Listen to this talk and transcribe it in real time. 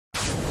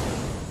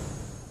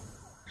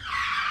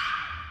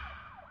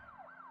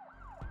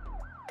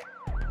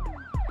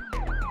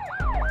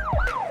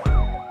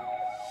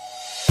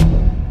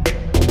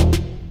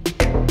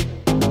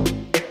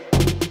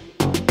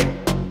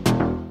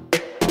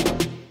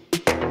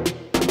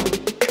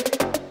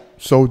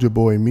Soulja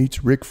Boy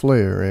meets Ric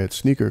Flair at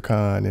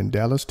SneakerCon in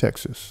Dallas,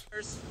 Texas.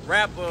 First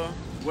rapper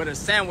with a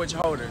sandwich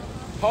holder.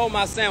 Hold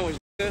my sandwich.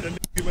 Give me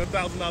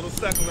 $1,000 a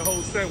second to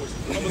hold sandwich.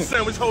 I'm a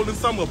sandwich holding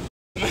summer.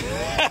 Please,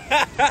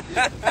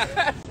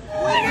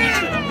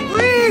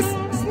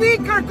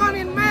 SneakerCon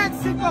in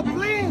Mexico,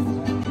 please.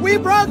 We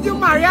brought you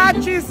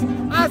mariachis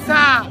as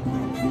a,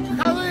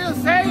 how do you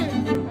say it?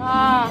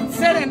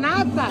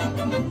 Serenata.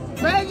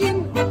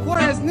 Begging for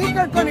a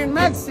SneakerCon in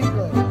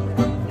Mexico.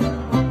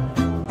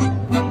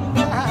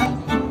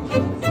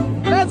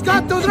 Let's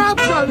go to drop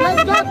show.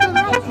 Let's go to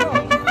drop show.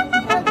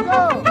 Let's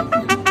go.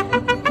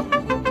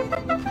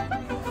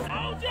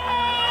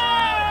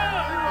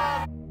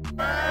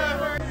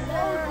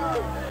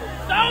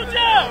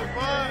 Soulja!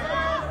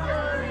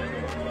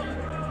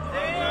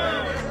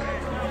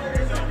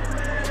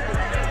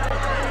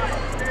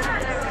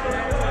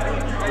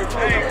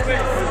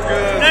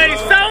 Hey,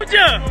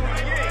 Soulja!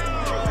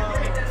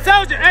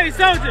 Soulja! Hey,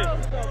 Soulja!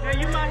 Hey,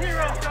 you my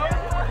hero,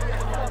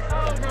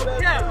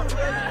 Soulja. Yeah.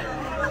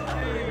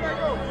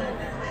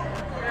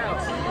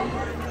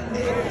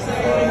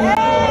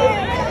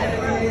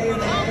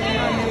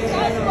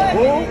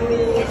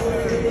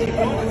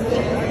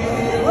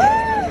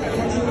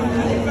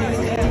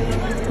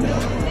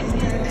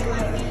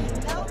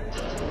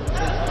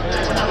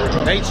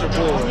 Nature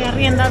boy. Me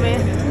arrienda a ver.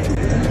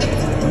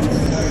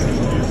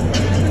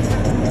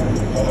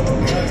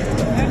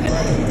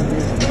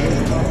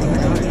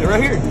 They're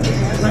right here.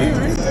 Right here,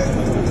 right?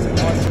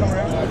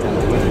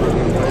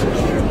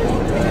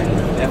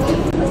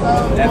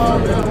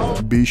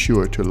 Be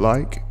sure to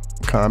like,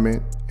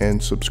 comment,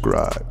 and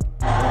subscribe.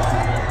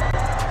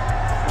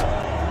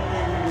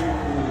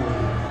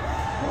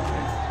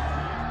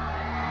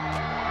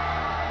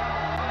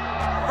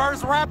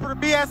 First rapper to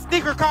be at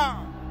SneakerCon.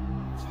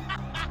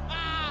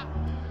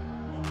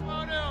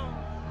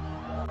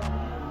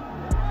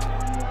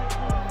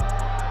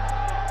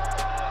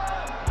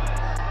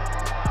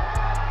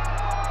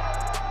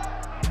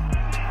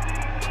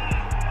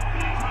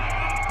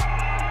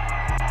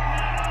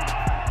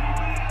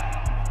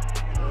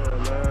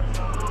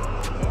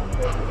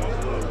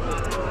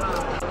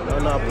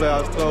 Nah,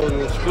 Playoffs closing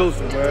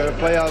exclusive, man.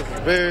 Playoffs is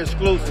very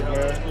exclusive,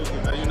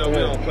 man. You know we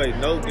don't play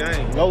no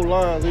game. No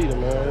lines either,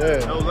 man.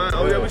 Yeah. No line.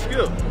 Oh yeah, we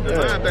skipped. The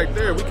line back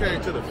there, we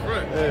came to the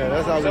front. Yeah,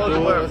 that's how we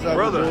do it. That's how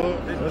brother. we do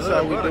it. That's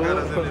how we do it.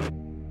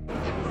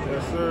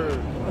 Yes, sir.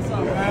 What's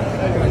up, man?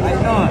 How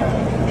you doing?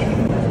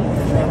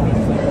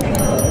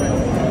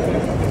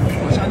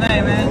 What's your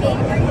name, man?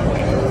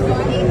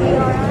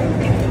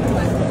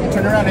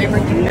 Turn around,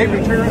 Avery.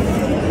 Avery, turn around.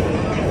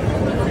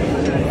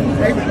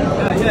 Avery.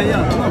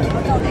 Yeah. Come on.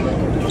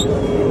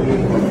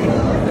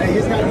 Hey, he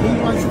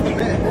wants the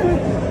bet.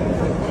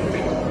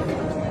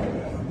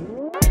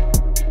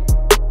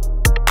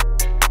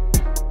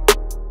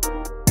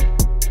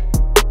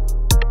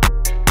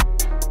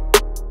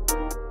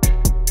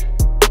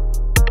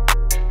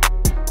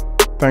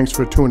 Thanks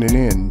for tuning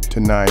in to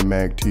 9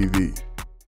 Mag TV.